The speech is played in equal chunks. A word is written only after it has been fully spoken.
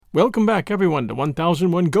Welcome back, everyone, to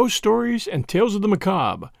 1001 Ghost Stories and Tales of the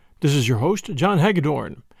Macabre. This is your host, John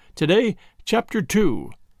Hagedorn. Today, Chapter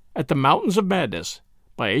 2, At the Mountains of Madness,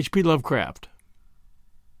 by H.P. Lovecraft.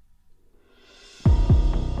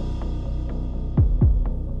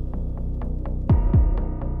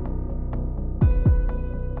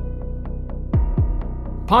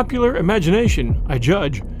 Popular imagination, I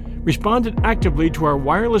judge, responded actively to our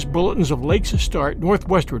wireless bulletins of lakes start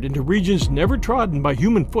northwestward into regions never trodden by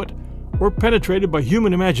human foot or penetrated by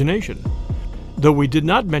human imagination, though we did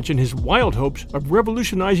not mention his wild hopes of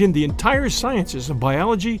revolutionizing the entire sciences of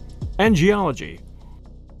biology and geology.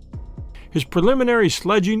 His preliminary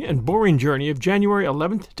sledging and boring journey of January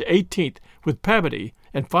 11th to 18th with Pabadie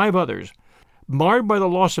and 5 others, marred by the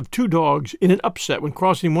loss of 2 dogs in an upset when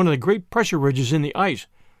crossing one of the great pressure ridges in the ice,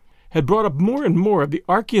 had brought up more and more of the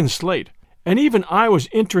Archean slate, and even I was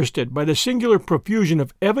interested by the singular profusion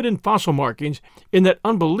of evident fossil markings in that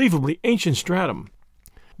unbelievably ancient stratum.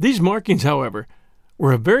 These markings, however,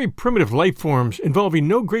 were of very primitive life forms involving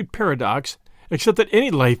no great paradox, except that any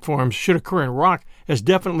life forms should occur in rock as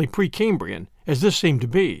definitely Precambrian, as this seemed to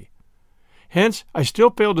be. Hence, I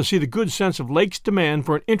still failed to see the good sense of Lake's demand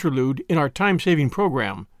for an interlude in our time-saving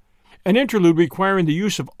program, an interlude requiring the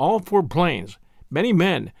use of all 4 planes, many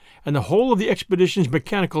men, and the whole of the expedition's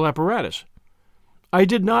mechanical apparatus. I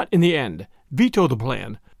did not, in the end, veto the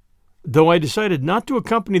plan, though I decided not to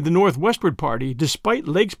accompany the northwestward party despite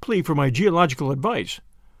Lake's plea for my geological advice.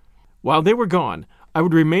 While they were gone, I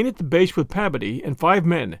would remain at the base with Pabadie and 5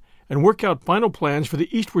 men and work out final plans for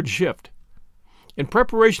the eastward shift. In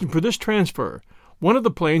preparation for this transfer, one of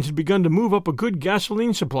the planes had begun to move up a good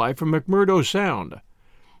gasoline supply from McMurdo Sound,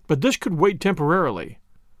 but this could wait temporarily.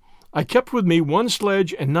 I kept with me 1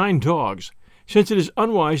 sledge and 9 dogs, since it is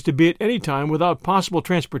unwise to be at any time without possible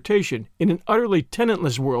transportation in an utterly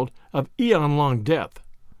tenantless world of eon-long death.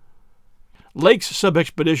 Lake's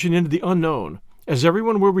sub-expedition into the unknown, as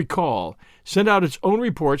everyone will recall, sent out its own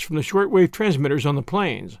reports from the shortwave transmitters on the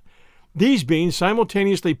plains, these being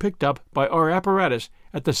simultaneously picked up by our apparatus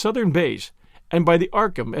at the southern base and by the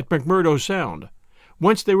Arkham at McMurdo Sound,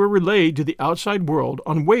 whence they were relayed to the outside world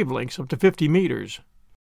on wavelengths up to 50 meters.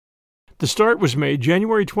 The start was made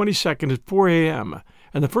January 22nd at 4 a.m.,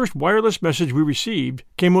 and the first wireless message we received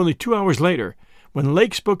came only 2 hours later, when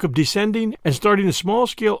Lake spoke of descending and starting a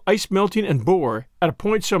small-scale ice melting and bore at a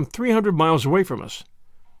point some 300 miles away from us.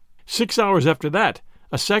 6 hours after that,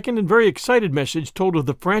 a second and very excited message told of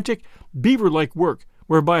the frantic, beaver-like work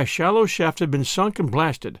whereby a shallow shaft had been sunk and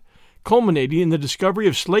blasted, culminating in the discovery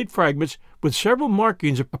of slate fragments with several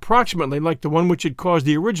markings approximately like the one which had caused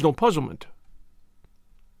the original puzzlement.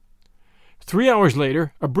 3 hours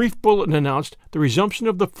later, a brief bulletin announced the resumption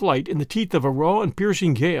of the flight in the teeth of a raw and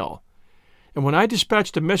piercing gale, and when I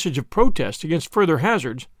dispatched a message of protest against further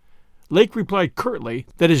hazards, Lake replied curtly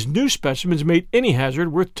that his new specimens made any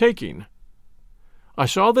hazard worth taking. I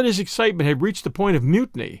saw that his excitement had reached the point of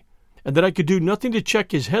mutiny, and that I could do nothing to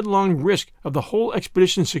check his headlong risk of the whole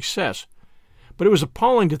expedition's success, but it was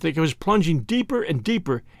appalling to think of his plunging deeper and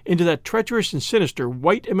deeper into that treacherous and sinister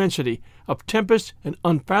white immensity of tempests and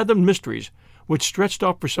unfathomed mysteries which stretched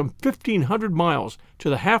off for some 1,500 miles to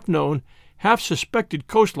the half-known, half-suspected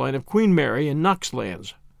coastline of Queen Mary and Knox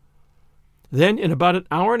Lands. Then, in about an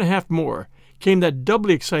hour and a half more, came that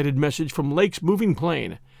doubly excited message from Lake's moving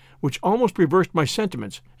plane, which almost reversed my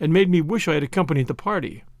sentiments and made me wish I had accompanied the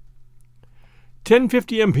party.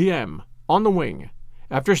 10:50 p.m., on the wing,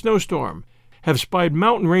 after snowstorm, have spied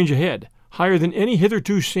mountain range ahead, higher than any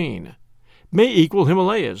hitherto seen. May equal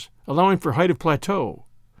Himalayas, allowing for height of plateau.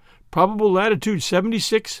 Probable latitude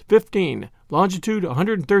 76:15, longitude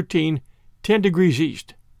 113, 10 degrees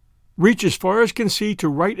east. Reach as far as can see to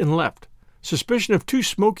right and left. Suspicion of 2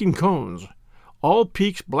 smoking cones. All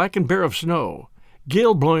peaks black and bare of snow.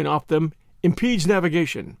 Gale blowing off them impedes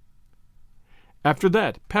navigation. After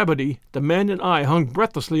that, Pabadie, the men, and I hung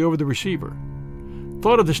breathlessly over the receiver.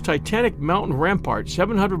 Thought of this titanic mountain rampart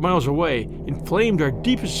 700 miles away inflamed our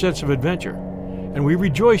deepest sense of adventure, and we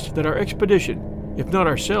rejoiced that our expedition, if not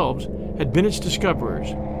ourselves, had been its discoverers.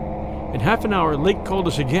 In half an hour, Lake called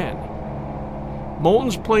us again.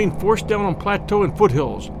 Moulton's plane forced down on plateau and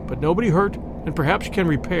foothills, but nobody hurt and perhaps can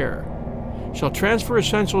repair. Shall transfer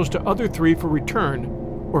essentials to other 3 for return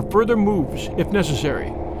or further moves if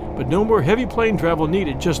necessary, but no more heavy plane travel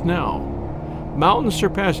needed just now. Mountains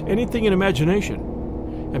surpass anything in imagination.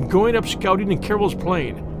 Am going up scouting in Carroll's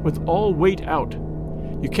plane, with all weight out.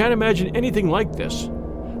 You can't imagine anything like this.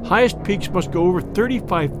 Highest peaks must go over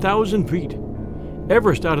 35,000 feet.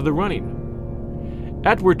 Everest out of the running.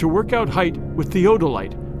 Atwood to work out height with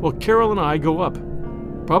theodolite, while Carroll and I go up.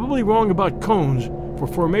 Probably wrong about cones,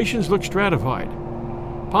 where formations look stratified,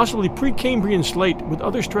 possibly Precambrian slate with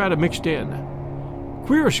other strata mixed in.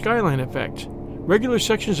 Queer skyline effects, regular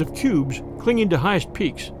sections of cubes clinging to highest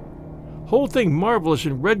peaks. Whole thing marvelous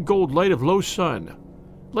in red-gold light of low sun,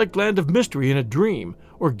 like land of mystery in a dream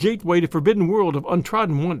or gateway to forbidden world of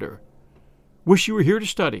untrodden wonder. Wish you were here to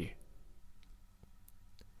study.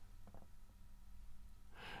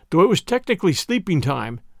 Though it was technically sleeping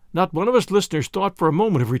time, not one of us listeners thought for a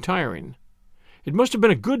moment of retiring. It must have been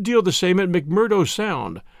a good deal the same at McMurdo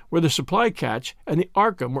Sound, where the supply catch and the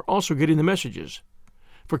Arkham were also getting the messages.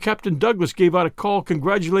 For Captain Douglas gave out a call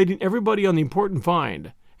congratulating everybody on the important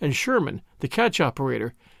find, and Sherman, the catch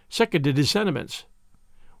operator, seconded his sentiments.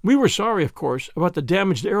 We were sorry, of course, about the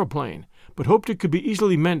damaged aeroplane, but hoped it could be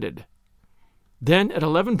easily mended. Then, at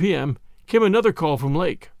 11 p.m., came another call from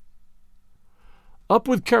Lake. Up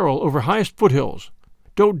with Carroll over highest foothills.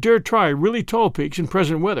 Don't dare try really tall peaks in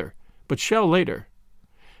present weather, but shall later.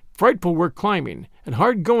 Frightful work climbing, and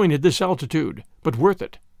hard going at this altitude, but worth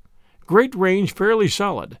it. Great range fairly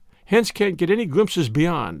solid, hence can't get any glimpses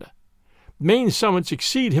beyond. Main summits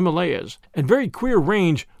exceed Himalayas, and very queer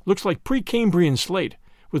range looks like Precambrian slate,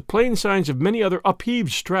 with plain signs of many other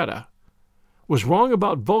upheaved strata. Was wrong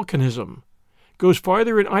about volcanism. Goes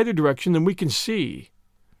farther in either direction than we can see.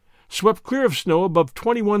 Swept clear of snow above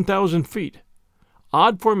 21,000 feet.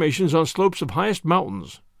 Odd formations on slopes of highest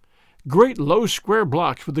mountains. Great low square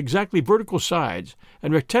blocks with exactly vertical sides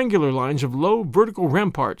and rectangular lines of low vertical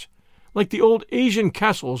ramparts, like the old Asian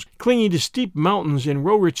castles clinging to steep mountains in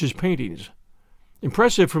Roerich's paintings.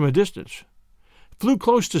 Impressive from a distance. Flew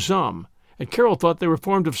close to some, and Carroll thought they were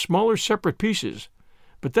formed of smaller separate pieces,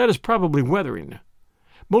 but that is probably weathering.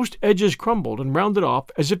 Most edges crumbled and rounded off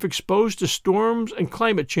as if exposed to storms and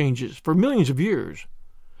climate changes for millions of years.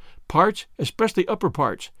 Parts, especially upper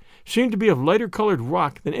parts, seemed to be of lighter colored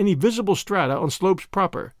rock than any visible strata on slopes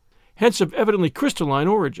proper, hence of evidently crystalline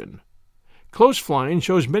origin. Close flying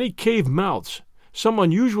shows many cave mouths, some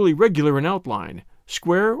unusually regular in outline,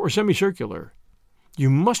 square or semicircular. You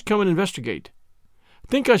must come and investigate.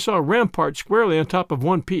 Think I saw a rampart squarely on top of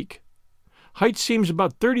one peak. Height seems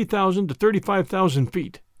about 30,000 to 35,000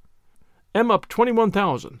 feet. Am up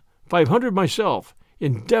 21,500 myself,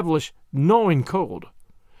 in devilish, gnawing cold.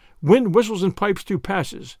 Wind whistles and pipes through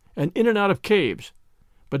passes, and in and out of caves,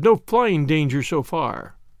 but no flying danger so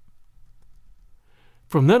far.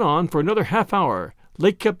 From then on, for another half hour,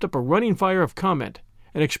 Lake kept up a running fire of comment,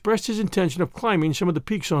 and expressed his intention of climbing some of the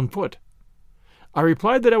peaks on foot. I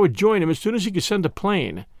replied that I would join him as soon as he could send a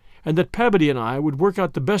plane, and that Pabody and I would work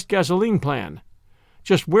out the best gasoline plan,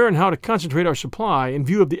 just where and how to concentrate our supply in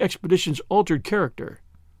view of the expedition's altered character.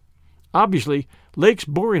 Obviously, Lake's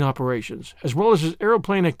boring operations, as well as his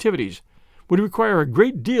aeroplane activities, would require a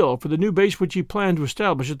great deal for the new base which he planned to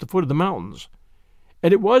establish at the foot of the mountains,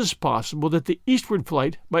 and it was possible that the eastward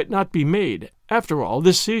flight might not be made, after all,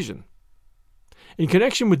 this season. In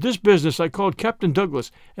connection with this business, I called Captain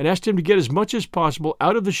Douglas and asked him to get as much as possible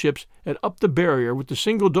out of the ships and up the barrier with the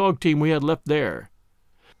single dog team we had left there.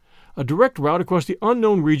 A direct route across the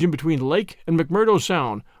unknown region between Lake and McMurdo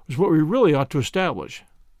Sound was what we really ought to establish.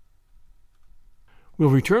 We'll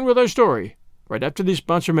return with our story right after these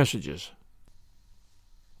sponsor messages.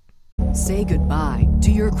 Say goodbye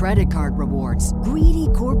to your credit card rewards. Greedy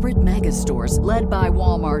corporate mega stores, led by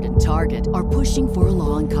Walmart and Target, are pushing for a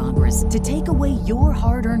law in Congress to take away your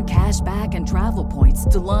hard-earned cash back and travel points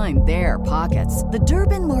to line their pockets. The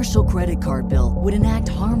Durbin-Marshall credit card bill would enact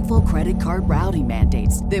harmful credit card routing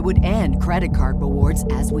mandates that would end credit card rewards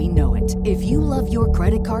as we know it. If you love your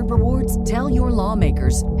credit card rewards, tell your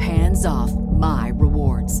lawmakers, hands off my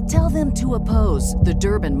rewards. Tell them to oppose the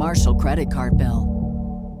Durbin-Marshall credit card bill.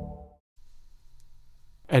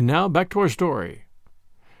 And now back to our story.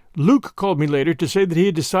 Luke called me later to say that he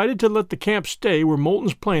had decided to let the camp stay where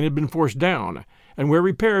Moulton's plane had been forced down, and where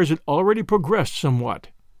repairs had already progressed somewhat.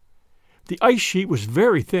 The ice sheet was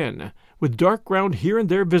very thin, with dark ground here and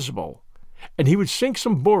there visible, and he would sink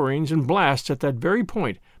some borings and blasts at that very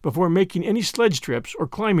point before making any sledge trips or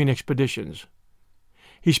climbing expeditions.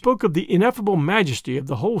 He spoke of the ineffable majesty of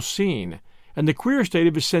the whole scene, and the queer state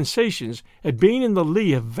of his sensations at being in the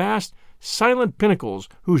lee of vast, silent pinnacles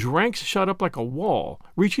whose ranks shot up like a wall,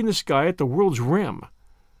 reaching the sky at the world's rim.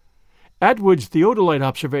 Atwood's theodolite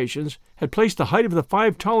observations had placed the height of the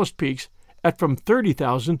 5 tallest peaks at from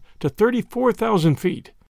 30,000 to 34,000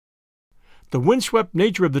 feet. The windswept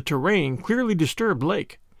nature of the terrain clearly disturbed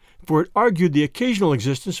Lake, for it argued the occasional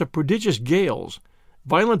existence of prodigious gales,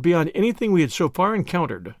 violent beyond anything we had so far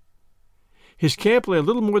encountered. His camp lay a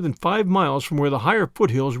little more than 5 miles from where the higher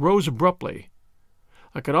foothills rose abruptly.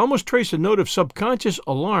 I could almost trace a note of subconscious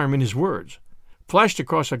alarm in his words, flashed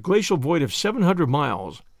across a glacial void of 700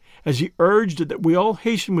 miles as he urged that we all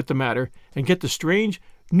hasten with the matter and get the strange,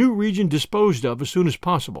 new region disposed of as soon as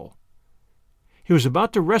possible. He was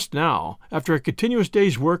about to rest now after a continuous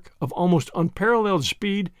day's work of almost unparalleled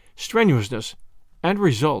speed, strenuousness, and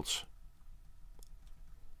results.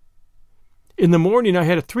 In the morning I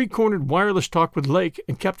had a three-cornered wireless talk with Lake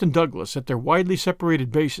and Captain Douglas at their widely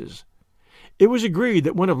separated bases. It was agreed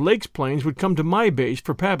that one of Lake's planes would come to my base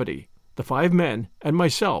for Pabodie, the 5 men, and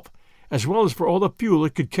myself, as well as for all the fuel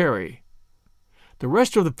it could carry. The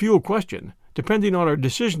rest of the fuel question, depending on our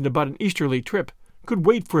decision about an easterly trip, could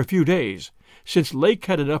wait for a few days, since Lake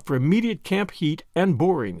had enough for immediate camp heat and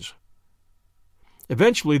borings.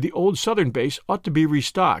 Eventually the old southern base ought to be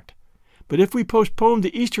restocked, but if we postponed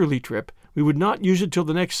the easterly trip, we would not use it till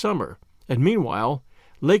the next summer, and meanwhile,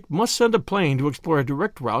 Lake must send a plane to explore a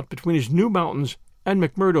direct route between his new mountains and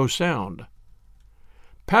McMurdo Sound.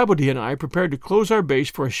 Pabodie and I prepared to close our base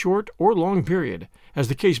for a short or long period, as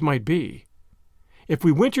the case might be. If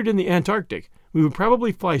we wintered in the Antarctic, we would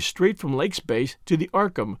probably fly straight from Lake's base to the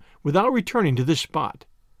Arkham without returning to this spot.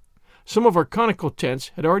 Some of our conical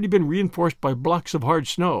tents had already been reinforced by blocks of hard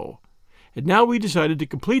snow, and now we decided to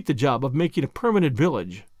complete the job of making a permanent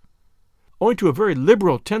village. Owing to a very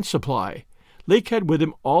liberal tent supply, Lake had with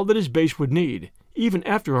him all that his base would need, even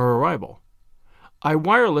after our arrival. I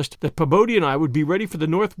wirelessed that Pabodie and I would be ready for the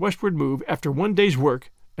northwestward move after one day's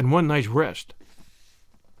work and one night's rest.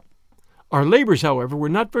 Our labors, however, were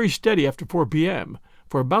not very steady after 4 p.m.,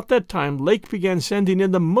 for about that time Lake began sending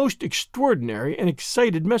in the most extraordinary and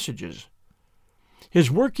excited messages.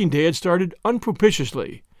 His working day had started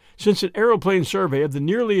unpropitiously, since an aeroplane survey of the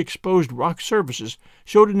nearly exposed rock surfaces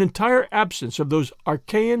showed an entire absence of those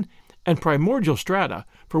Archean and primordial strata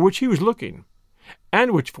for which he was looking,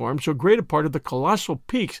 and which formed so great a part of the colossal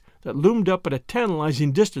peaks that loomed up at a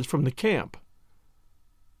tantalizing distance from the camp.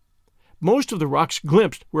 Most of the rocks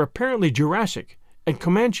glimpsed were apparently Jurassic and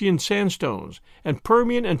Comanchean sandstones and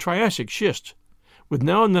Permian and Triassic schists, with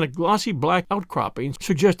now and then a glossy black outcropping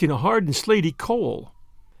suggesting a hard and slaty coal.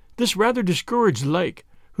 This rather discouraged Lake,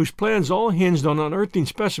 whose plans all hinged on unearthing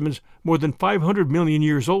specimens more than 500 million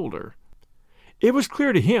years older. It was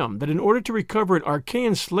clear to him that in order to recover an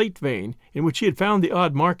Archean slate vein in which he had found the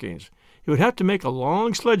odd markings, he would have to make a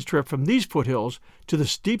long sledge trip from these foothills to the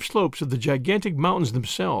steep slopes of the gigantic mountains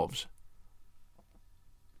themselves.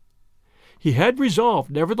 He had resolved,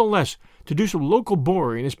 nevertheless, to do some local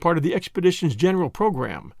boring as part of the expedition's general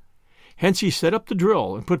program. Hence he set up the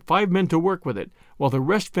drill and put 5 men to work with it, while the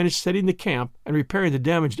rest finished setting the camp and repairing the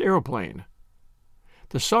damaged aeroplane.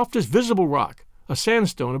 The softest visible rock, a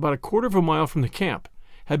sandstone about a quarter of a mile from the camp,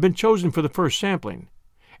 had been chosen for the first sampling,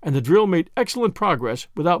 and the drill made excellent progress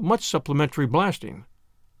without much supplementary blasting.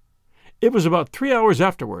 It was about 3 hours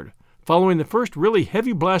afterward, following the first really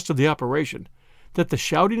heavy blast of the operation, that the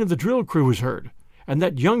shouting of the drill crew was heard, and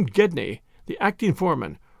that young Gedney, the acting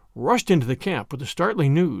foreman, rushed into the camp with the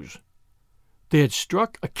startling news. They had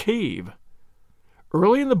struck a cave.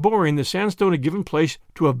 Early in the boring, the sandstone had given place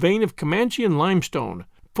to a vein of Comanchean limestone,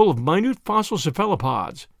 full of minute fossil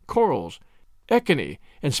cephalopods, corals, echini,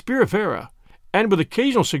 and spirifera, and with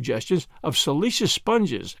occasional suggestions of siliceous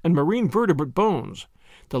sponges and marine vertebrate bones,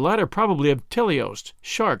 the latter probably of teleosts,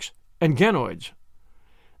 sharks, and ganoids.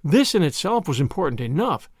 This in itself was important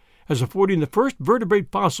enough, as affording the first vertebrate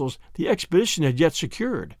fossils the expedition had yet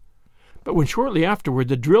secured. But when shortly afterward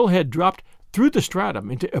the drill head dropped through the stratum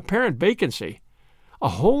into apparent vacancy, a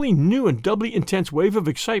wholly new and doubly intense wave of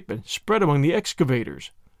excitement spread among the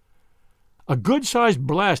excavators. A good-sized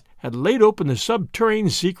blast had laid open the subterranean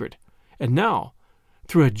secret, and now,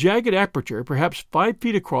 through a jagged aperture perhaps 5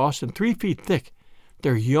 feet across and 3 feet thick,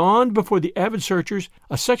 there yawned before the avid searchers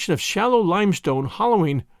a section of shallow limestone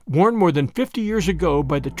hollowing worn more than 50 years ago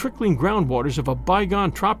by the trickling groundwaters of a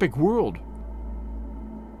bygone tropic world.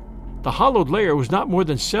 The hollowed layer was not more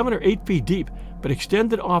than 7 or 8 feet deep, but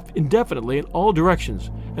extended off indefinitely in all directions,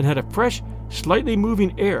 and had a fresh, slightly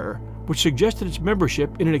moving air which suggested its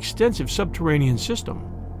membership in an extensive subterranean system.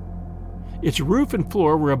 Its roof and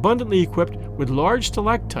floor were abundantly equipped with large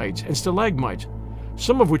stalactites and stalagmites,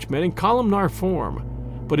 some of which met in columnar form,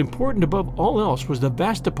 but important above all else was the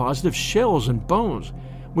vast deposit of shells and bones,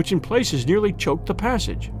 which in places nearly choked the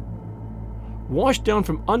passage. Washed down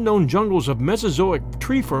from unknown jungles of Mesozoic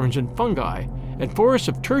tree ferns and fungi, and forests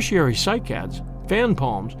of tertiary cycads, fan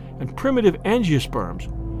palms, and primitive angiosperms,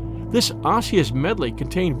 this osseous medley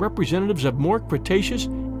contained representatives of more Cretaceous,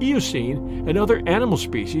 Eocene, and other animal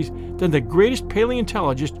species than the greatest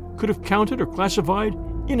paleontologist could have counted or classified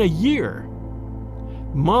in a year.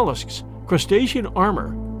 Mollusks, crustacean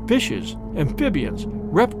armor, fishes, amphibians,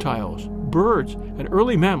 reptiles, birds and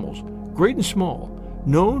early mammals, great and small,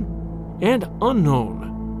 known and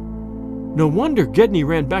unknown. No wonder Gedney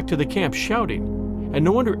ran back to the camp shouting, and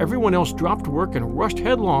no wonder everyone else dropped work and rushed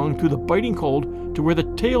headlong through the biting cold to where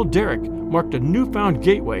the tailed derrick marked a newfound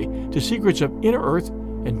gateway to secrets of inner earth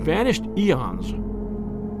and vanished eons.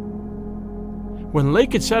 When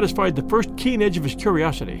Lake had satisfied the first keen edge of his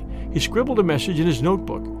curiosity, he scribbled a message in his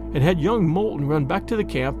notebook and had young Moulton run back to the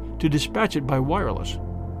camp to dispatch it by wireless.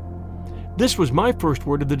 This was my first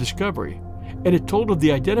word of the discovery, and it told of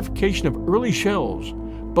the identification of early shells,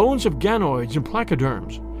 bones of ganoids and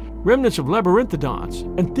placoderms, remnants of labyrinthodonts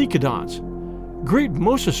and thecodonts, great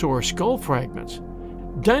mosasaur skull fragments,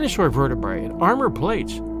 dinosaur vertebrae and armor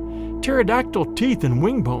plates, pterodactyl teeth and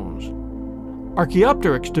wing bones,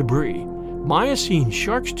 Archaeopteryx debris, Miocene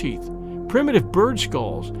shark's teeth, primitive bird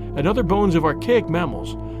skulls, and other bones of archaic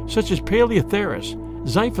mammals such as Paleotheris,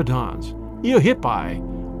 Xiphodons, Eohippi,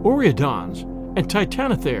 Oreodons, and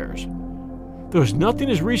Titanotheres. There was nothing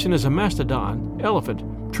as recent as a mastodon,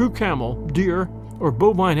 elephant, true camel, deer, or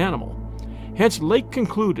bovine animal. Hence Lake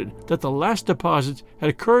concluded that the last deposits had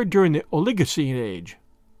occurred during the Oligocene age,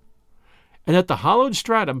 and that the hollowed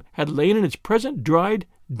stratum had lain in its present dried,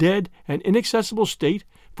 dead, and inaccessible state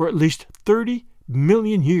for at least 30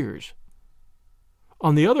 million years.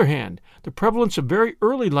 On the other hand, the prevalence of very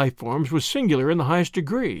early life forms was singular in the highest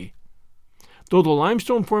degree. Though the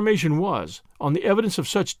limestone formation was, on the evidence of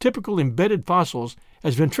such typical embedded fossils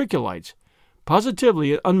as ventriculites,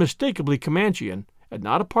 positively and unmistakably Comanchean, and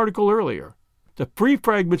not a particle earlier, the free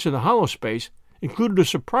fragments in the hollow space included a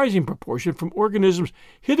surprising proportion from organisms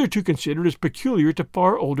hitherto considered as peculiar to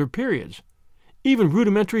far older periods, even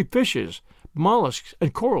rudimentary fishes, mollusks,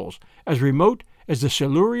 and corals as remote as the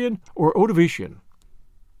Silurian or Ordovician.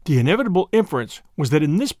 The inevitable inference was that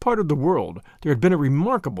in this part of the world there had been a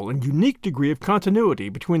remarkable and unique degree of continuity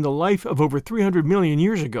between the life of over 300 million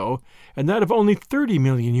years ago and that of only 30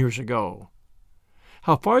 million years ago.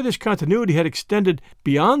 How far this continuity had extended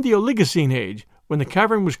beyond the Oligocene age, when the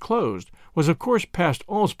cavern was closed, was of course past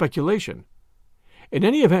all speculation. In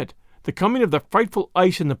any event, the coming of the frightful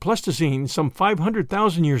ice in the Pleistocene some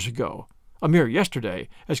 500,000 years ago, a mere yesterday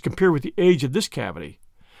as compared with the age of this cavity,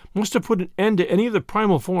 must have put an end to any of the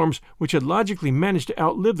primal forms which had logically managed to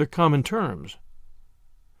outlive their common terms.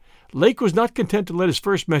 Lake was not content to let his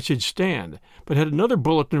first message stand, but had another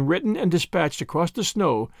bulletin written and dispatched across the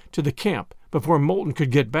snow to the camp before Moulton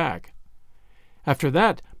could get back. After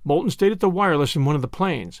that, Moulton stayed at the wireless in one of the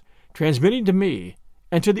planes, transmitting to me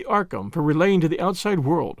and to the Arkham for relaying to the outside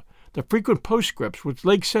world the frequent postscripts which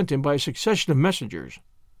Lake sent him by a succession of messengers.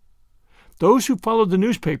 Those who followed the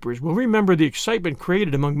newspapers will remember the excitement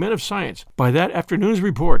created among men of science by that afternoon's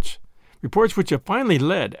reports which have finally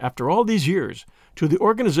led, after all these years, to the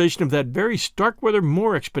organization of that very Starkweather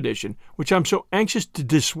Moor expedition which I am so anxious to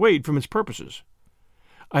dissuade from its purposes.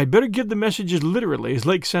 I had better give the messages literally as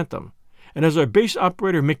Lake sent them, and as our base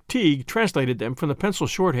operator McTeague translated them from the pencil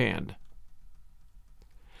shorthand.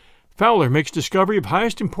 Fowler makes discovery of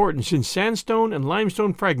highest importance in sandstone and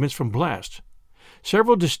limestone fragments from blasts.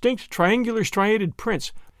 Several distinct triangular striated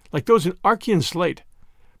prints, like those in Archean slate,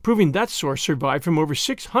 proving that source survived from over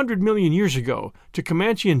 600 million years ago to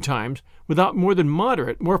Comanchean times without more than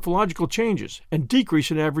moderate morphological changes and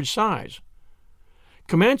decrease in average size.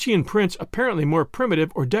 Comanchean prints apparently more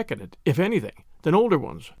primitive or decadent, if anything, than older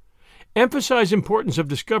ones. Emphasize importance of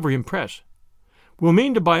discovery and press. Will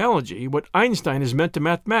mean to biology what Einstein has meant to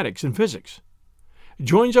mathematics and physics.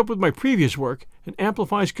 Joins up with my previous work and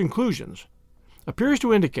amplifies conclusions. Appears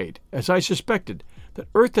to indicate, as I suspected, that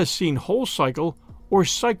Earth has seen whole cycle or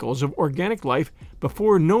cycles of organic life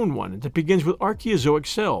before a known one that begins with Archaeozoic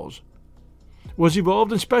cells. Was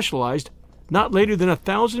evolved and specialized not later than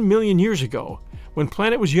 1,000 million years ago, when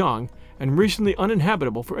planet was young and recently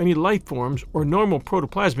uninhabitable for any life forms or normal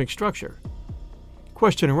protoplasmic structure.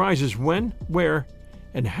 Question arises when, where,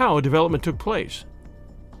 and how development took place.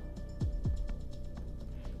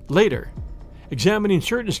 Later, examining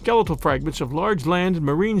certain skeletal fragments of large land and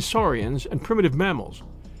marine saurians and primitive mammals,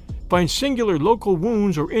 find singular local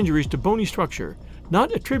wounds or injuries to bony structure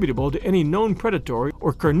not attributable to any known predatory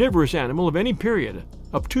or carnivorous animal of any period,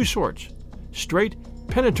 of two sorts, straight,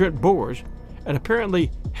 penetrant bores, and apparently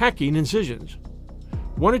hacking incisions.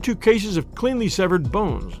 1 or 2 cases of cleanly severed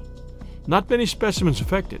bones. Not many specimens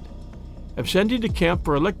affected. Have sent into camp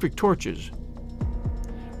for electric torches.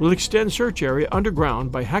 Will extend search area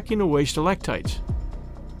underground by hacking away stalactites.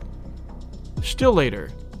 Still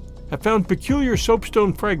later, have found peculiar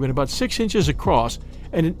soapstone fragment about 6 inches across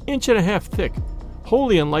and 1.5 inches thick,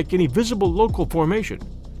 wholly unlike any visible local formation,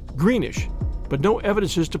 greenish, but no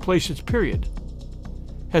evidences to place its period.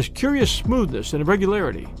 has curious smoothness and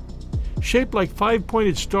irregularity, shaped like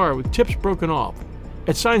five-pointed star with tips broken off,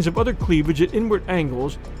 at signs of other cleavage at inward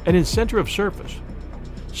angles and in center of surface.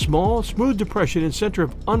 Small, smooth depression in center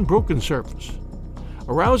of unbroken surface.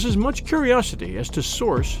 Arouses much curiosity as to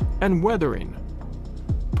source and weathering.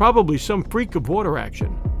 Probably some freak of water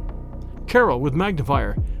action. Carroll, with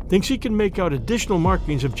magnifier, thinks he can make out additional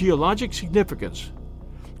markings of geologic significance.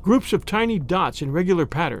 Groups of tiny dots in regular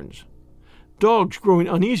patterns. Dogs growing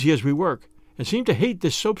uneasy as we work and seem to hate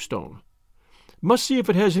this soapstone. Must see if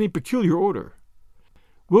it has any peculiar odor.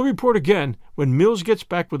 We'll report again when Mills gets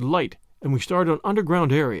back with light and we start on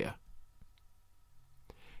underground area.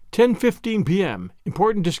 10:15 p.m.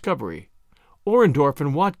 Important discovery. Orendorf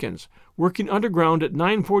and Watkins, working underground at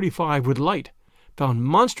 9:45 with light, found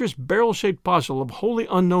monstrous barrel-shaped fossil of wholly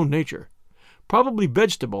unknown nature, probably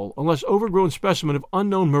vegetable unless overgrown specimen of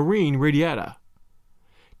unknown marine radiata.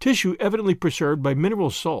 Tissue evidently preserved by mineral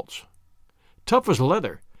salts. Tough as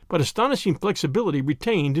leather, but astonishing flexibility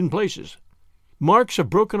retained in places. Marks of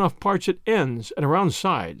broken off parts at ends and around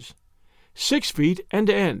sides. 6 feet end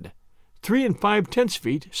to end, 3 5/10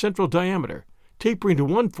 feet central diameter, tapering to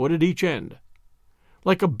 1 foot at each end.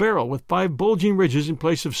 Like a barrel with 5 bulging ridges in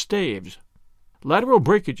place of staves. Lateral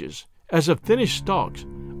breakages, as of finished stalks,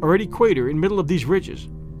 are at equator in middle of these ridges.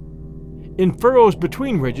 In furrows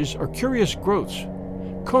between ridges are curious growths,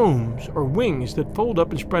 combs or wings that fold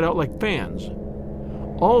up and spread out like fans.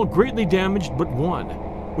 All greatly damaged but one,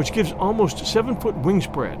 which gives almost 7-foot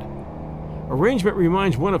wingspread. Arrangement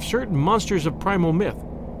reminds one of certain monsters of primal myth,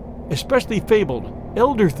 especially fabled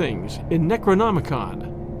elder things in Necronomicon.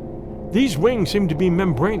 These wings seem to be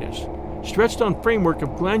membranous, stretched on framework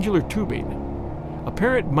of glandular tubing.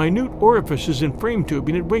 Apparent minute orifices in frame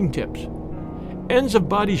tubing at wingtips. Ends of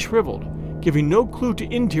body shriveled, giving no clue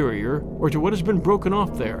to interior or to what has been broken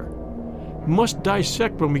off there. Must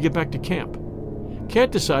dissect when we get back to camp.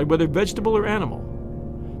 Can't decide whether vegetable or animal.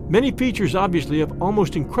 Many features obviously of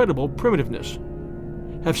almost incredible primitiveness.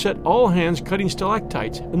 Have set all hands cutting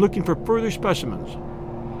stalactites and looking for further specimens.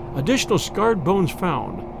 Additional scarred bones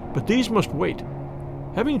found, but these must wait.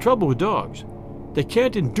 Having trouble with dogs. They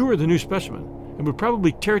can't endure the new specimen and would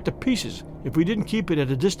probably tear it to pieces if we didn't keep it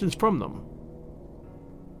at a distance from them.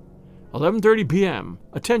 11:30 p.m.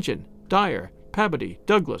 Attention, Dyer, Pabodie,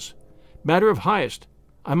 Douglas. Matter of highest,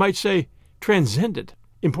 I might say transcendent,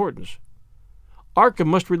 importance. Arkham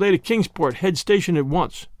must relay to Kingsport head station at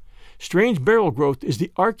once. Strange barrel growth is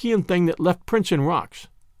the Archean thing that left prints in rocks.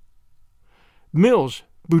 Mills,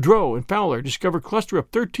 Boudreau, and Fowler discover cluster of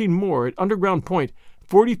 13 more at underground point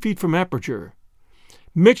 40 feet from aperture.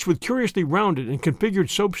 Mixed with curiously rounded and configured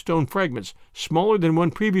soapstone fragments smaller than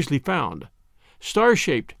one previously found.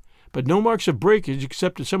 Star-shaped, but no marks of breakage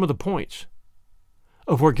except at some of the points.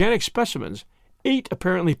 Of organic specimens, 8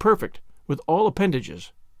 apparently perfect, with all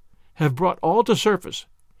appendages. Have brought all to surface,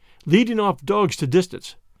 leading off dogs to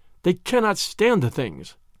distance. They cannot stand the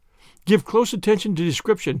things. Give close attention to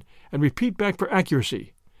description and repeat back for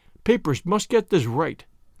accuracy. Papers must get this right.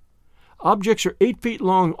 Objects are 8 feet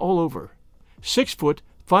long all over. 6 foot,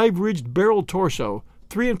 5-ridged barrel torso,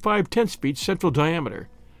 3 5/10 feet central diameter,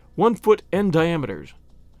 1 foot end diameters.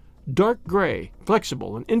 Dark gray,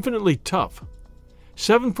 flexible, and infinitely tough.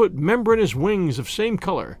 7-foot membranous wings of same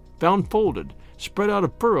color, found folded, spread out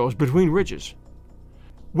of furrows between ridges.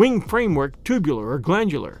 Wing framework tubular or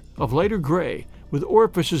glandular, of lighter gray, with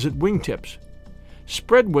orifices at wingtips.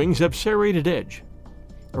 Spread wings have serrated edge.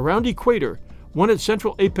 Around equator, one at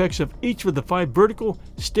central apex of each of the 5 vertical,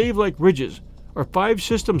 stave-like ridges, are 5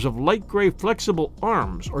 systems of light gray flexible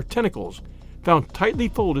arms or tentacles, found tightly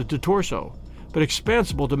folded to torso, but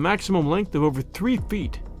expansible to maximum length of over 3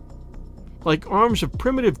 feet. Like arms of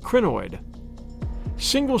primitive crinoid.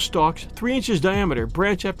 Single stalks 3 inches diameter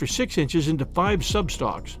branch after 6 inches into 5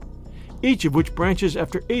 substalks, each of which branches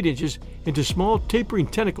after 8 inches into small tapering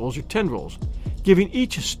tentacles or tendrils, giving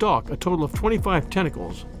each stalk a total of 25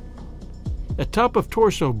 tentacles. At top of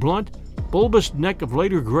torso blunt, bulbous neck of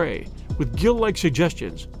lighter gray, with gill-like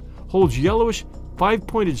suggestions, holds yellowish,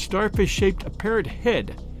 5-pointed starfish-shaped apparent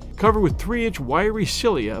head, covered with 3-inch wiry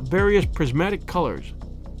cilia of various prismatic colors.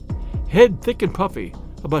 Head thick and puffy,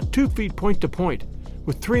 about 2 feet point to point,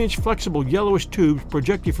 with 3-inch flexible yellowish tubes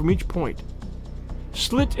projecting from each point.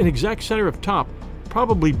 Slit in exact center of top,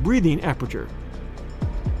 probably breathing aperture.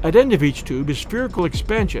 At end of each tube is spherical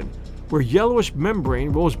expansion, where yellowish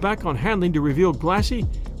membrane rolls back on handling to reveal glassy,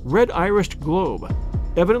 red-irised globe,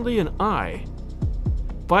 evidently an eye.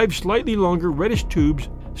 5 slightly longer reddish tubes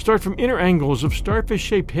start from inner angles of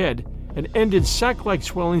starfish-shaped head and end in sac-like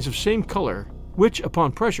swellings of same color, which,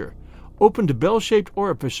 upon pressure, open to bell-shaped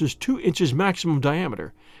orifices 2 inches maximum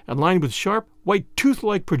diameter and lined with sharp, white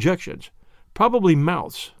tooth-like projections, probably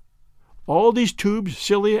mouths. All these tubes,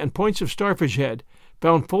 cilia, and points of starfish head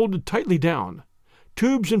found folded tightly down,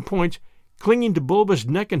 tubes and points clinging to bulbous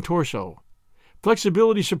neck and torso.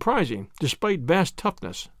 Flexibility surprising, despite vast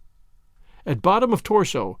toughness. At bottom of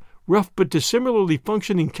torso, rough but dissimilarly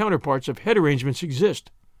functioning counterparts of head arrangements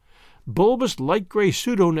exist. Bulbous light gray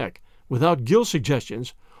pseudo-neck, without gill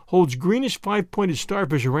suggestions, holds greenish 5-pointed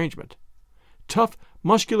starfish arrangement. Tough,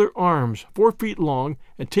 muscular arms, 4 feet long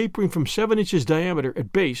and tapering from 7 inches diameter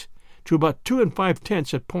at base to about 2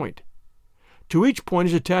 5/10 at point. To each point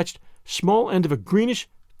is attached small end of a greenish,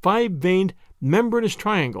 5-veined, membranous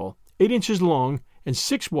triangle, 8 inches long and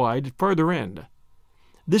 6 wide at farther end.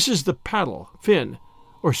 This is the paddle, fin,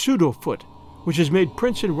 or pseudo-foot, which has made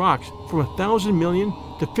prints in rocks from 1,000 million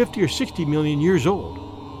to 50 or 60 million years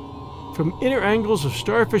old. From inner angles of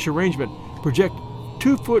starfish arrangement project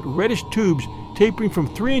 2-foot reddish tubes tapering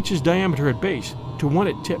from 3 inches diameter at base to 1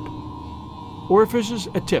 at tip. Orifices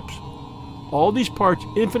at tips. All these parts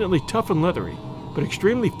infinitely tough and leathery, but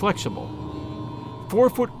extremely flexible.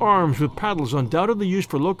 4-foot arms with paddles undoubtedly used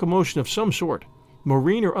for locomotion of some sort,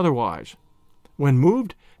 marine or otherwise. When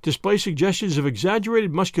moved, display suggestions of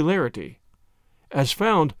exaggerated muscularity. As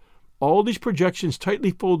found, all these projections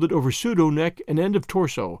tightly folded over pseudo-neck and end of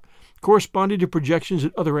torso, corresponding to projections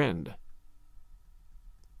at other end.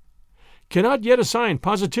 Cannot yet assign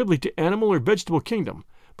positively to animal or vegetable kingdom,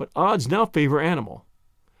 but odds now favor animal.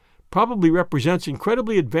 Probably represents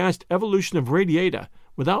incredibly advanced evolution of radiata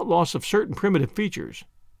without loss of certain primitive features.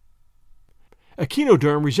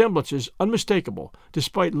 Echinoderm resemblances unmistakable,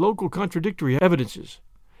 despite local contradictory evidences.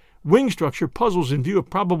 Wing structure puzzles in view of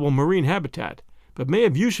probable marine habitat, but may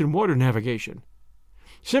have use in water navigation.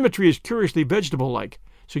 Symmetry is curiously vegetable-like,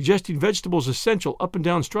 suggesting vegetables' essential up and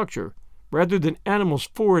down structure, rather than animals'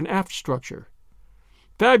 fore and aft structure.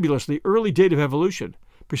 Fabulously early date of evolution,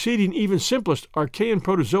 preceding even simplest Archean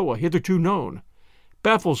protozoa hitherto known,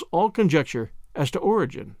 baffles all conjecture as to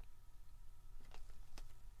origin.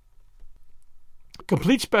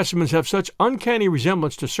 Complete specimens have such uncanny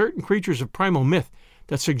resemblance to certain creatures of primal myth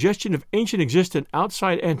that suggestion of ancient existence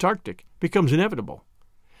outside Antarctic becomes inevitable.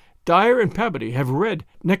 Dyer and Peabody have read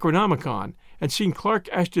Necronomicon and seen Clark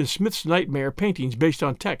Ashton Smith's Nightmare paintings based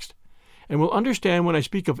on text, and will understand when I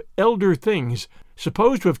speak of elder things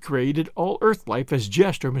supposed to have created all earth life as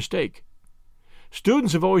jest or mistake.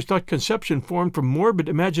 Students have always thought conception formed from morbid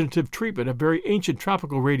imaginative treatment of very ancient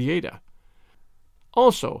tropical radiata.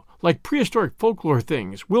 Also, like prehistoric folklore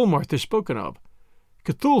things Wilmarth has spoken of,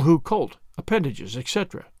 Cthulhu cult, appendages,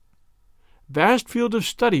 etc. Vast field of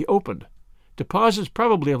study opened. Deposits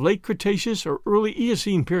probably of late Cretaceous or early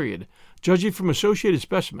Eocene period, judging from associated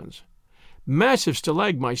specimens. Massive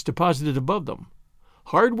stalagmites deposited above them.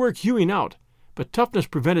 Hard work hewing out, but toughness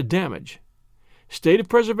prevented damage. State of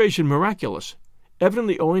preservation miraculous,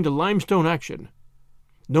 evidently owing to limestone action.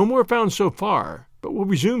 No more found so far, but will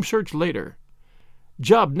resume search later.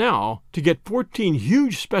 Job now to get 14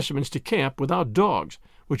 huge specimens to camp without dogs,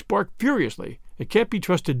 which bark furiously and can't be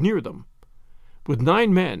trusted near them. With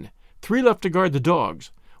 9 men, 3 left to guard the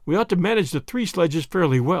dogs, we ought to manage the 3 sledges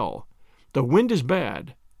fairly well. The wind is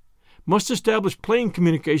bad. Must establish plane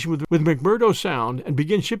communication with McMurdo Sound and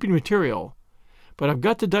begin shipping material. But I've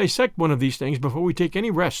got to dissect one of these things before we take any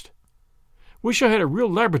rest. Wish I had a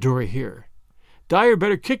real laboratory here. Dyer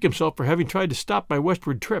better kick himself for having tried to stop my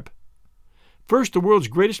westward trip. First the world's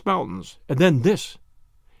greatest mountains, and then this.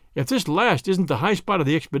 If this last isn't the high spot of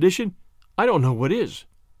the expedition, I don't know what is.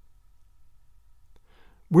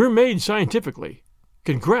 We're made scientifically.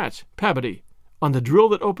 Congrats, Peabody, on the drill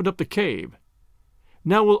that opened up the cave.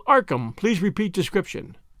 Now will Arkham please repeat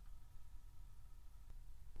description?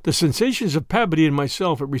 The sensations of Peabody and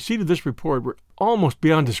myself at receipt of this report were almost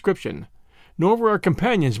beyond description, nor were our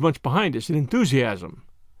companions much behind us in enthusiasm.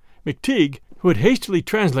 McTeague, who had hastily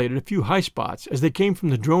translated a few high spots as they came from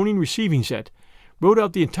the droning receiving set, wrote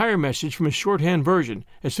out the entire message from his shorthand version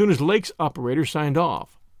as soon as Lake's operator signed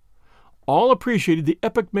off. All appreciated the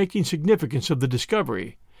epoch-making significance of the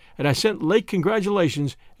discovery, and I sent Lake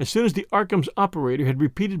congratulations as soon as the Arkham's operator had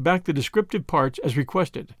repeated back the descriptive parts as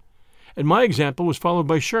requested, and my example was followed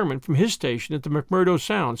by Sherman from his station at the McMurdo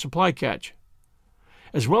Sound supply catch,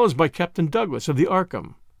 as well as by Captain Douglas of the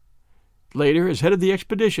Arkham. Later, as head of the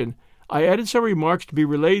expedition, I added some remarks to be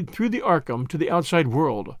relayed through the Arkham to the outside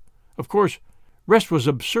world. Of course, rest was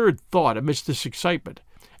absurd thought amidst this excitement,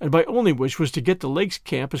 and my only wish was to get to Lake's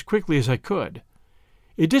camp as quickly as I could.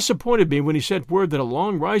 It disappointed me when he sent word that a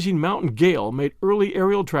long rising mountain gale made early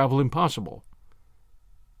aerial travel impossible.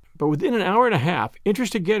 but within an hour and a half,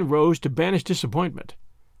 interest again rose to banish disappointment.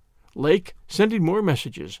 Lake, sending more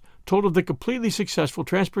messages, told of the completely successful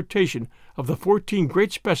transportation of the 14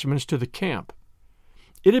 great specimens to the camp.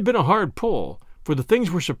 It had been a hard pull, for the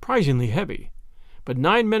things were surprisingly heavy, but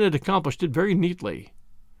 9 men had accomplished it very neatly.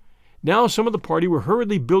 Now some of the party were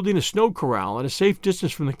hurriedly building a snow corral at a safe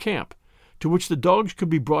distance from the camp, to which the dogs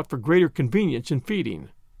could be brought for greater convenience in feeding.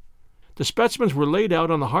 The specimens were laid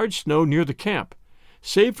out on the hard snow near the camp,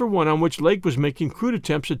 save for one on which Lake was making crude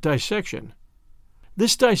attempts at dissection.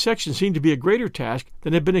 This dissection seemed to be a greater task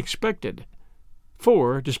than had been expected,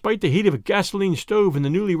 for, despite the heat of a gasoline stove in the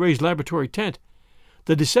newly raised laboratory tent,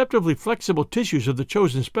 the deceptively flexible tissues of the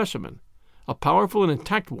chosen specimen, a powerful and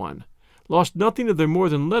intact one, lost nothing of their more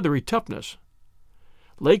than leathery toughness.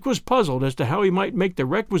 Lake was puzzled as to how he might make the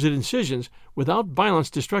requisite incisions without violence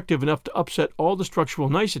destructive enough to upset all the structural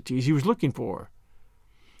niceties he was looking for.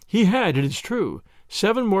 He had, it is true,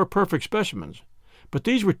 7 more perfect specimens, but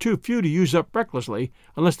these were too few to use up recklessly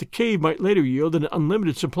unless the cave might later yield an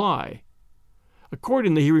unlimited supply.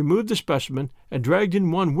 Accordingly, he removed the specimen and dragged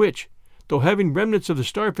in one which, though having remnants of the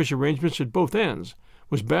starfish arrangements at both ends,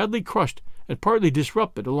 was badly crushed and partly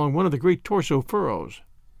disrupted along one of the great torso furrows.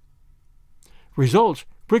 Results,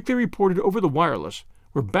 quickly reported over the wireless,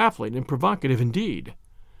 were baffling and provocative indeed.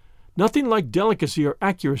 Nothing like delicacy or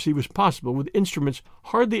accuracy was possible with instruments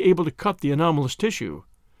hardly able to cut the anomalous tissue,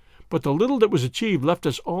 but the little that was achieved left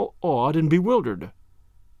us all awed and bewildered.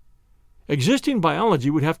 Existing biology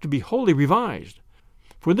would have to be wholly revised,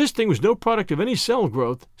 for this thing was no product of any cell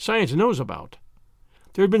growth science knows about.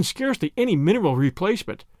 There had been scarcely any mineral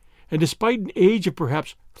replacement, and despite an age of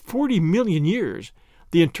perhaps 40 million years,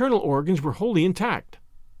 the internal organs were wholly intact.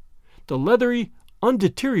 The leathery,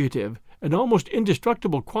 undeteriorative, and almost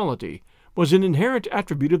indestructible quality was an inherent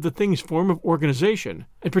attribute of the thing's form of organization,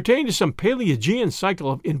 and pertained to some Paleogean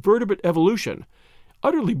cycle of invertebrate evolution,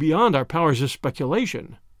 utterly beyond our powers of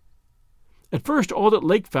speculation. At first all that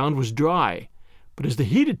Lake found was dry, but as the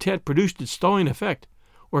heated tent produced its thawing effect,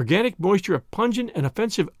 organic moisture of pungent and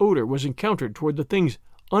offensive odor was encountered toward the thing's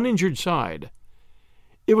uninjured side.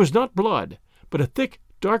 It was not blood, but a thick,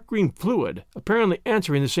 dark green fluid, apparently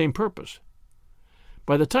answering the same purpose.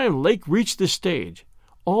 By the time Lake reached this stage,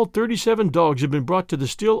 all 37 dogs had been brought to the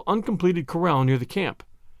still uncompleted corral near the camp,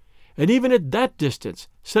 and even at that distance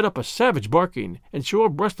set up a savage barking and show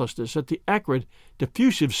of restlessness at the acrid,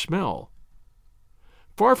 diffusive smell.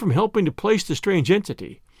 Far from helping to place the strange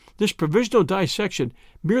entity, this provisional dissection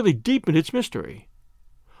merely deepened its mystery.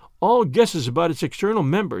 All guesses about its external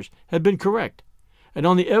members had been correct, and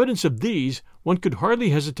on the evidence of these one could hardly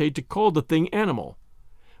hesitate to call the thing animal.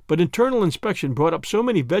 But internal inspection brought up so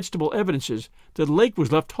many vegetable evidences that Lake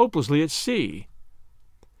was left hopelessly at sea.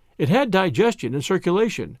 It had digestion and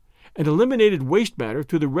circulation, and eliminated waste matter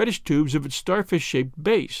through the reddish tubes of its starfish-shaped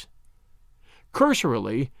base.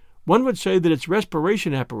 Cursorily, one would say that its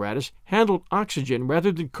respiration apparatus handled oxygen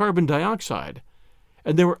rather than carbon dioxide,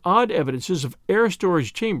 and there were odd evidences of air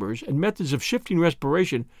storage chambers and methods of shifting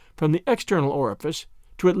respiration from the external orifice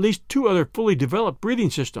to at least 2 other fully developed breathing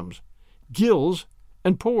systems, gills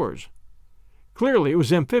and pores. Clearly it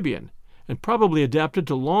was amphibian, and probably adapted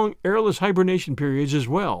to long airless hibernation periods as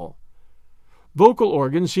well. Vocal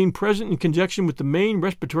organs seemed present in conjunction with the main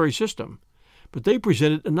respiratory system, but they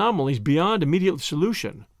presented anomalies beyond immediate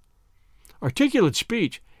solution. Articulate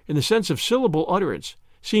speech, in the sense of syllable utterance,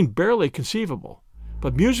 seemed barely conceivable,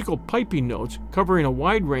 but musical piping notes covering a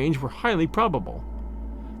wide range were highly probable.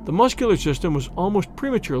 The muscular system was almost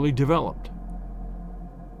prematurely developed.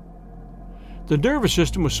 The nervous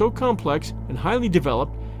system was so complex and highly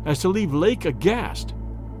developed as to leave Lake aghast.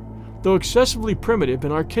 Though excessively primitive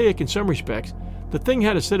and archaic in some respects, the thing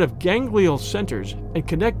had a set of ganglial centers and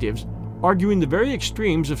connectives arguing the very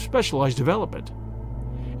extremes of specialized development.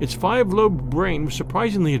 Its 5-lobed brain was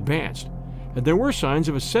surprisingly advanced, and there were signs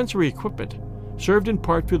of a sensory equipment, served in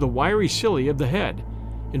part through the wiry cilia of the head,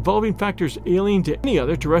 involving factors alien to any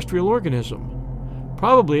other terrestrial organism.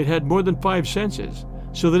 Probably it had more than 5 senses,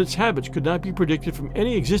 so that its habits could not be predicted from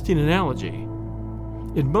any existing analogy.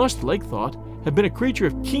 It must, Lake thought, have been a creature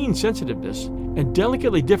of keen sensitiveness and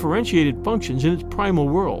delicately differentiated functions in its primal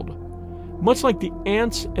world, much like the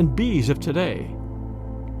ants and bees of today.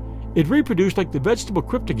 It reproduced like the vegetable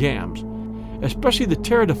cryptogams, especially the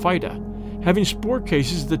pteridophyta, having spore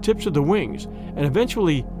cases at the tips of the wings and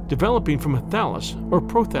eventually developing from a thallus or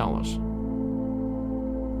prothallus.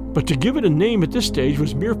 But to give it a name at this stage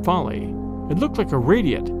was mere folly. It looked like a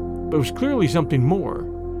radiate, but was clearly something more.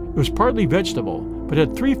 It was partly vegetable, but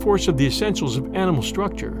had 3/4 of the essentials of animal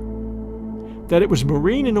structure. That it was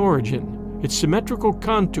marine in origin, its symmetrical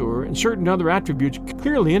contour and certain other attributes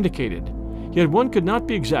clearly indicated, yet one could not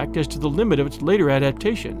be exact as to the limit of its later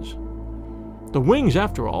adaptations. The wings,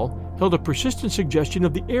 after all, held a persistent suggestion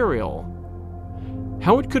of the aerial.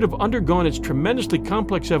 How it could have undergone its tremendously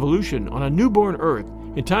complex evolution on a newborn Earth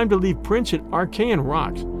in time to leave prints in Archean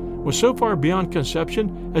rocks was so far beyond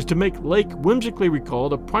conception as to make Lake whimsically recall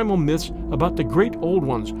the primal myths about the great old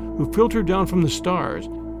ones who filtered down from the stars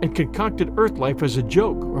and concocted Earth life as a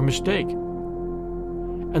joke or mistake,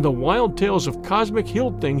 and the wild tales of cosmic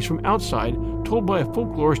hill things from outside told by a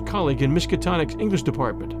folklorist colleague in Miskatonic's English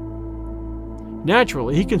department.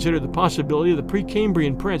 Naturally, he considered the possibility of the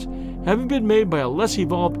Precambrian prints having been made by a less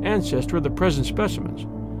evolved ancestor of the present specimens,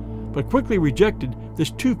 but quickly rejected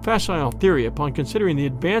this too facile theory upon considering the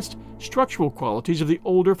advanced structural qualities of the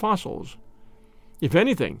older fossils. If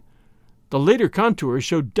anything, the later contours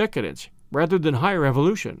showed decadence rather than higher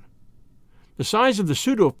evolution. The size of the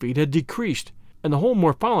pseudo-feet had decreased, and the whole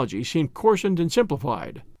morphology seemed coarsened and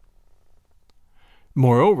simplified.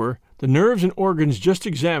 Moreover, the nerves and organs just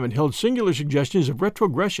examined held singular suggestions of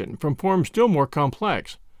retrogression from forms still more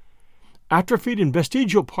complex. Atrophied and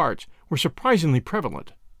vestigial parts were surprisingly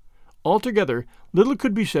prevalent. Altogether, little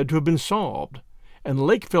could be said to have been solved, and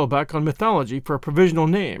Lake fell back on mythology for a provisional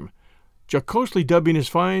name, jocosely dubbing his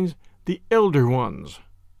finds the Elder Ones.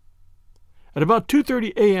 At about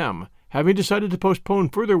 2:30 a.m., having decided to postpone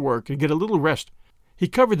further work and get a little rest, he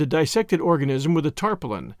covered the dissected organism with a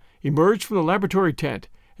tarpaulin, emerged from the laboratory tent,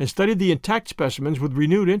 and studied the intact specimens with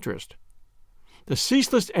renewed interest. The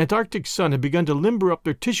ceaseless Antarctic sun had begun to limber up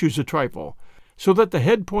their tissues a trifle, so that the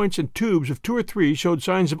head points and tubes of 2 or 3 showed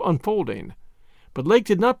signs of unfolding, but Lake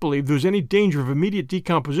did not believe there was any danger of immediate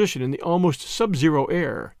decomposition in the almost sub-zero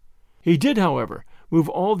air. He did, however, move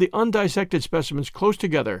all the undissected specimens close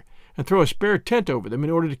together and throw a spare tent over them in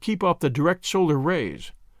order to keep off the direct solar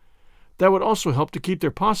rays. That would also help to keep their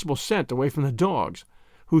possible scent away from the dogs,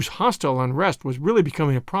 whose hostile unrest was really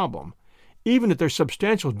becoming a problem, even at their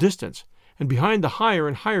substantial distance, and behind the higher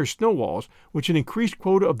and higher snow walls which an increased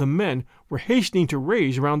quota of the men were hastening to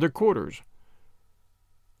raise around their quarters.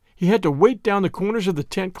 He had to weight down the corners of the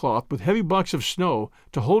tent cloth with heavy blocks of snow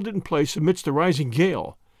to hold it in place amidst the rising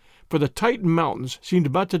gale, for the Titan Mountains seemed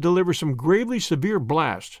about to deliver some gravely severe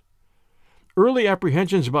blasts. Early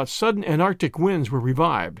apprehensions about sudden Antarctic winds were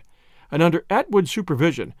revived, and under Atwood's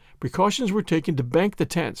supervision, precautions were taken to bank the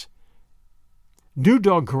tents, new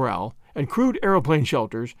dog corral, and crude aeroplane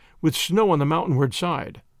shelters with snow on the mountainward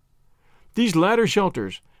side. These latter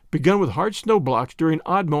shelters, begun with hard snow blocks during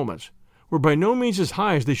odd moments, were by no means as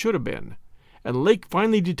high as they should have been, and Lake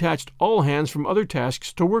finally detached all hands from other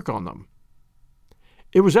tasks to work on them.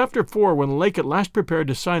 It was after 4 when Lake at last prepared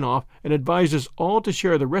to sign off and advised us all to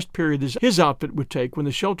share the rest period his outfit would take when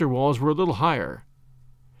the shelter walls were a little higher.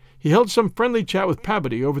 He held some friendly chat with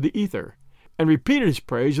Pabodie over the ether, and repeated his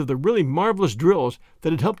praise of the really marvelous drills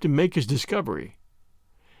that had helped him make his discovery.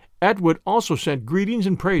 Atwood also sent greetings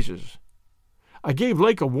and praises. I gave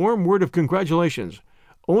Lake a warm word of congratulations,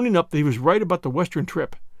 owning up that he was right about the western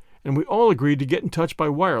trip, and we all agreed to get in touch by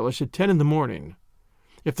wireless at 10 in the morning.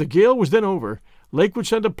 If the gale was then over, Lake would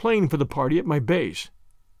send a plane for the party at my base.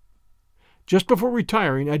 Just before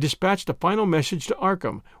retiring, I dispatched a final message to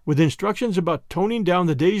Arkham with instructions about toning down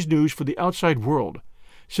the day's news for the outside world,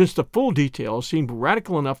 since the full details seemed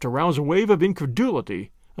radical enough to rouse a wave of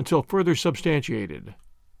incredulity until further substantiated.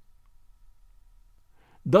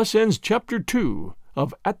 Thus ends Chapter 2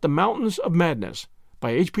 of At the Mountains of Madness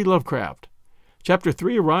by H.P. Lovecraft. Chapter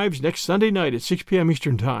 3 arrives next Sunday night at 6 p.m.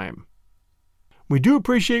 Eastern Time. We do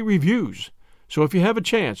appreciate reviews, so if you have a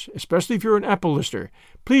chance, especially if you're an Apple listener,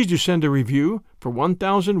 please do send a review for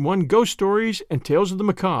 1001 Ghost Stories and Tales of the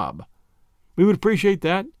Macabre. We would appreciate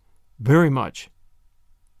that very much.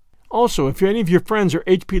 Also, if any of your friends are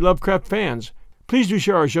H.P. Lovecraft fans, please do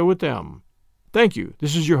share our show with them. Thank you.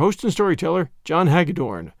 This is your host and storyteller, John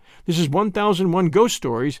Hagedorn. This is 1001 Ghost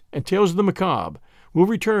Stories and Tales of the Macabre. We'll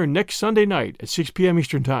return next Sunday night at 6 p.m.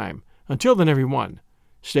 Eastern Time. Until then, everyone,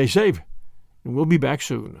 stay safe, and we'll be back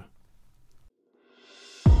soon.